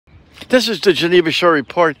This is the Geneva Shore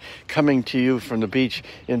Report coming to you from the beach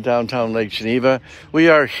in downtown Lake Geneva. We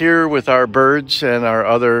are here with our birds and our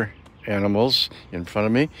other animals in front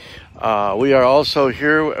of me. We are also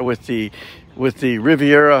here with the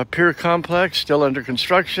Riviera Pier Complex, still under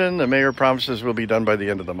construction. The mayor promises will be done by the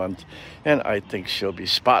end of the month, and I think she'll be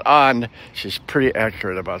spot on. She's pretty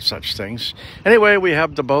accurate about such things. Anyway, we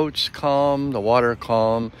have the boats calm, the water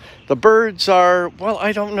calm. The birds are, well,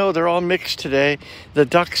 I don't know. They're all mixed today. The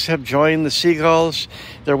ducks have joined the seagulls.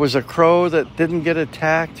 There was a crow that didn't get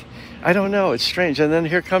attacked. I don't know. It's strange. And then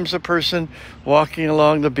here comes a person walking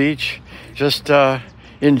along the beach, just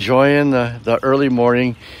enjoying the early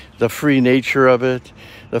morning, the free nature of it,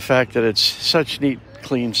 the fact that it's such neat,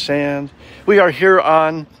 clean sand. We are here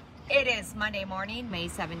on... It is Monday morning, May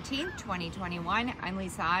 17th, 2021. I'm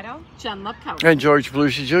Lisa Otto. Jen Lupkow. And George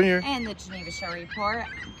Belushi Jr. And the Geneva Shore Report.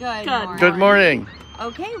 Good morning. Good morning.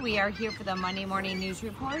 Okay, we are here for the Monday morning news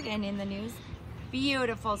report. And in the news,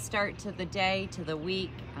 beautiful start to the day, to the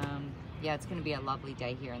week. Yeah, it's going to be a lovely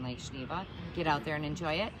day here in Lake Geneva. Get out there and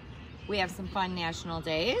enjoy it. We have some fun national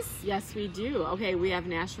days. Yes, we do. Okay, we have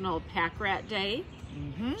National Pack Rat Day,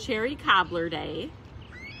 Cherry Cobbler Day,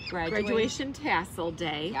 Graduation Tassel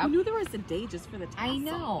Day. Yep. Who knew there was a day just for the tassel? I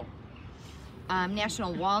know.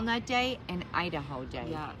 National Walnut Day and Idaho Day.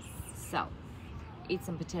 Yes. So, eat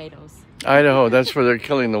some potatoes. Idaho, that's where they're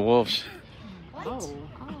killing the wolves. What? Oh,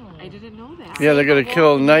 I didn't know that. Yeah, they're going to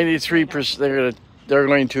kill 93%. They're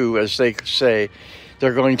going to, as they say,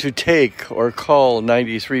 they're going to take or cull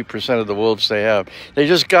 93% of the wolves they have. They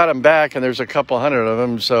just got them back, and there's a couple hundred of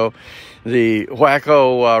them. So the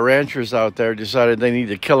wacko ranchers out there decided they need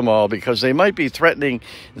to kill them all because they might be threatening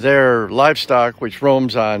their livestock, which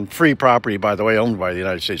roams on free property, by the way, owned by the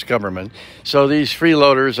United States government. So these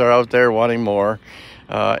freeloaders are out there wanting more.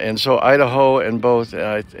 And so Idaho and both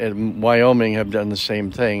and Wyoming have done the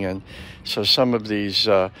same thing. And so some of these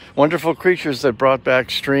wonderful creatures that brought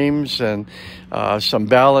back streams and some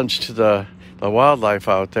balance to the wildlife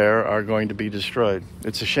out there are going to be destroyed.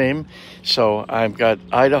 It's a shame. So I've got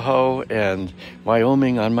Idaho and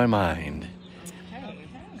Wyoming on my mind.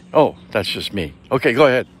 Oh, that's just me. Okay, go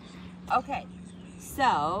ahead. Okay,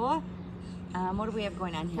 so what do we have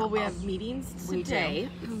going on here? Well, we have meetings today.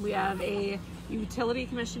 We have a Utility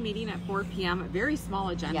Commission meeting at 4 p.m. A very small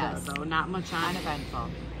agenda, though, not much on. Uneventful.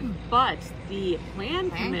 But the Plan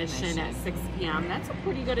Commission at 6 p.m. That's a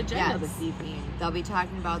pretty good agenda this evening. They'll be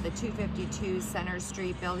talking about the 252 Center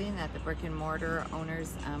Street building that the brick and mortar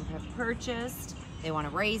owners have purchased. They want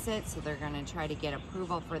to raise it, so they're going to try to get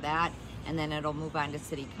approval for that, and then it'll move on to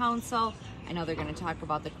City Council. I know they're going to talk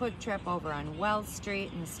about the Quick Trip over on Wells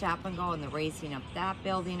Street and the Stop and Go and the raising of that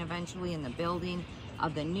building eventually, and the building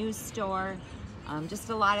of the new store. Just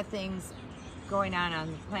a lot of things going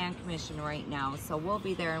on the Plan Commission right now. So we'll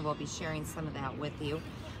be there and we'll be sharing some of that with you.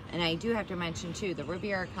 And I do have to mention too, the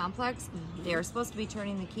Riviera Complex, they are supposed to be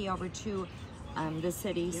turning the key over to the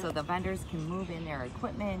city so the vendors can move in their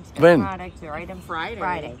equipment, their products, their items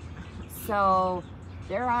Friday. So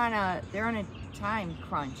they're on a time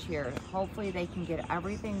crunch here. Hopefully they can get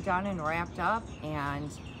everything done and wrapped up,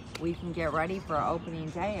 and we can get ready for opening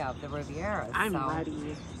day of the Riviera. I'm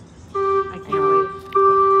ready. I can't wait.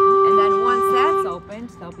 And then once that's opened,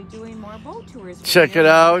 they'll be doing more boat tours. Check it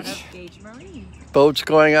out. Gage Marine. Boats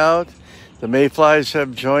going out. The mayflies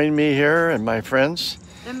have joined me here and my friends.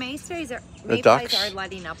 The mayflies are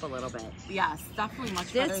letting up a little bit. Yes, definitely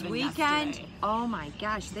much better this than weekend. Yesterday. Oh my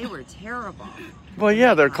gosh, they were terrible. Well,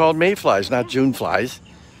 yeah, they're called mayflies, not June flies.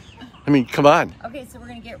 I mean, come on. Okay, so we're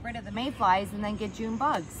gonna get rid of the mayflies and then get June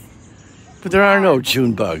bugs. But there are no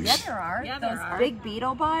June bugs. Yeah, there are. Yeah, those big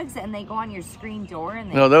beetle bugs, and they go on your screen door. And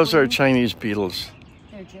they No, those are Chinese beetles.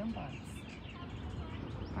 They're June bugs.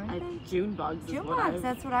 Aren't they? June bugs. June bugs.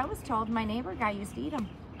 That's what I was told. My neighbor guy used to eat them.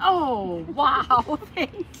 Oh, wow.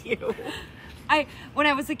 Thank you. When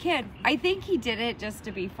I was a kid, I think he did it just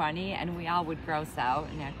to be funny, and we all would gross out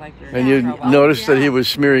and act like we were. And you noticed that he was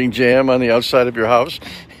smearing jam on the outside of your house.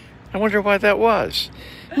 I wonder why that was.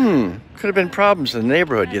 Could have been problems in the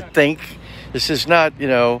neighborhood, you think? This is not,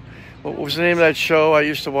 what was the name of that show I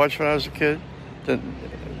used to watch when I was a kid?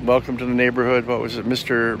 Welcome to the Neighborhood. What was it?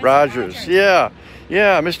 Mr. Rogers. Yeah,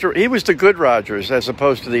 he was the good Rogers as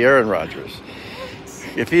opposed to the Aaron Rodgers.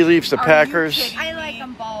 If he leaves the Packers. I like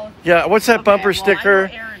them both. Yeah, what's that bumper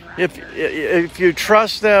sticker? If you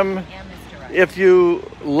trust them, if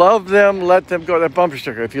you love them, let them go. That bumper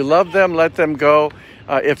sticker. If you love them, let them go.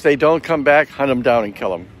 If they don't come back, hunt them down and kill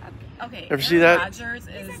them. Okay. Ever see that? Rodgers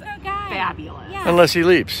is fabulous. Yeah. Unless he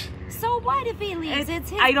leaves. So what if he leaves? It's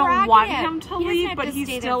his I don't want prerogative. him to He doesn't leave, have but to he's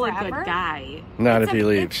stay there still a forever. good guy. Not if he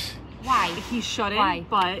leaves. Why? He shouldn't, Why?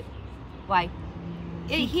 but Why?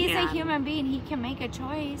 He's a can. human being. He can make a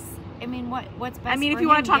choice. I mean, what's best? I mean, for if you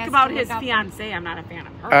want him, to he talk has about to his look out for- fiance, I'm not a fan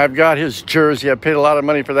of her. I've got his jersey. I paid a lot of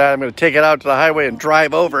money for that. I'm going to take it out to the highway and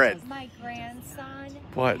drive over it. My grandson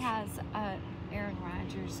What? has a Aaron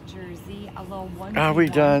Rodgers jersey, a little one. Are we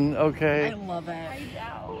done? I Okay. love it. I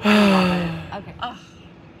know. Okay. Oh,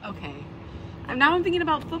 okay. Now I'm thinking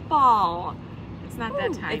about football. It's not that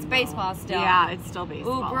Ooh, time. it's though. baseball still. Yeah, it's still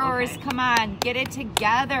baseball. Ooh, Brewers, Okay. come on, get it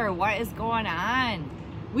together. What is going on?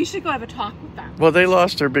 We should go have a talk with them. Well, they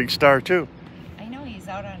lost their big star, too. I know he's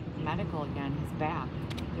out on medical again. His back.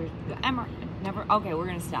 Never. Okay, we're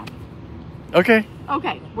gonna stop. Okay.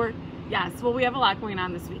 Okay, well, we have a lot going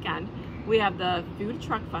on this weekend. We have the Food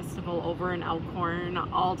Truck Festival over in Elkhorn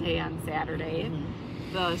all day on Saturday.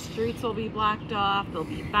 The streets will be blocked off. There'll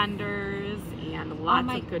be vendors and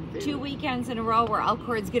lots of good food. 2 weekends in a row where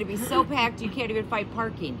Elkhorn's gonna be so packed you can't even find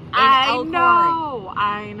parking. In I Elkhorn.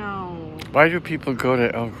 know. Why do people go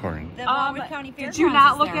to Elkhorn? The Warwick County Fairgrounds Did you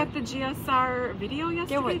not is look there. at the GSR video yesterday,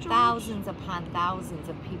 There were George? thousands upon thousands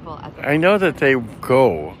of people at the. I know that they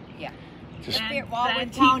go. Yeah. Just, And Warwick the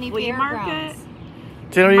antique County flea market. Fairgrounds.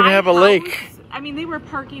 they don't even My have a house- lake. I mean, they were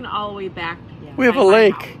parking all the way back. We have by a my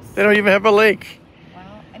lake. house. They don't even have a lake. Well,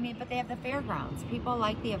 I mean, but they have the fairgrounds. People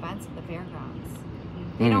like the events at the fairgrounds.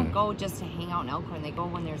 They Hmm. don't go just to hang out in Elkhorn. They go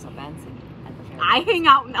when there's events at the fairgrounds. I hang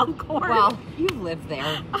out in Elkhorn. Well, you live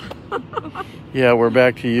there. Yeah, we're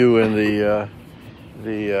back to you and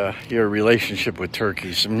your relationship with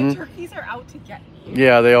turkeys. the Mhm. turkeys are out to get you.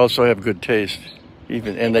 Yeah, they also have good taste,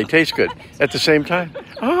 and they taste good at the same time.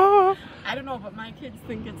 Ah. I don't know, but my kids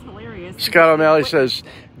think it's hilarious. Scott O'Malley says,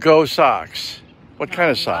 "Go Sox." What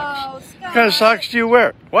kind of socks? Oh, What kind of socks do you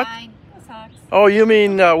wear? What? Fine. Socks. Oh, you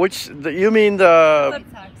mean you mean the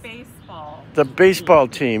Baseball. baseball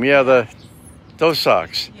team? Yeah, those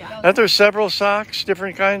socks. Yeah. Aren't there several socks,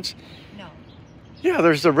 different kinds? No. Yeah,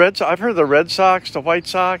 there's the red. I've heard the Red Sox, the White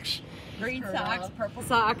Sox. Green socks, purple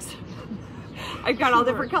socks. I've got all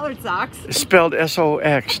different colored socks. It's spelled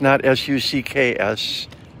SOX, not SUCKS.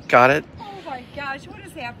 Got it? Oh my gosh, what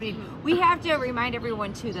is happening? We have to remind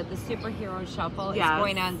everyone too that the Superhero Shuffle is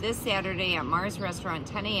going on this Saturday at Mars Restaurant,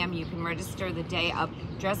 10 a.m. You can register the day up,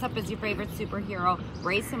 dress up as your favorite superhero,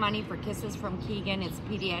 raise some money for Kisses from Keegan. It's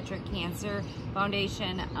Pediatric Cancer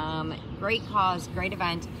Foundation. Great cause, great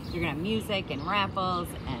event. You're gonna have music and raffles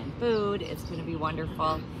and food. It's gonna be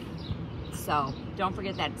wonderful. So don't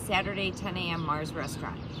forget that Saturday, 10 a.m. Mars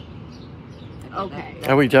Restaurant. Okay.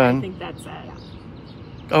 Are we I done? think that's it.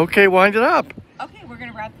 Okay, wind it up. Okay, we're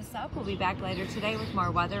gonna wrap this up. We'll be back later today with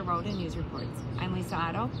more weather, road, and news reports. I'm Lisa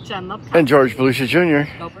Otto. Jen Lupka. And George Belushi Jr.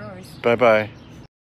 Go Brewers. Bye-bye.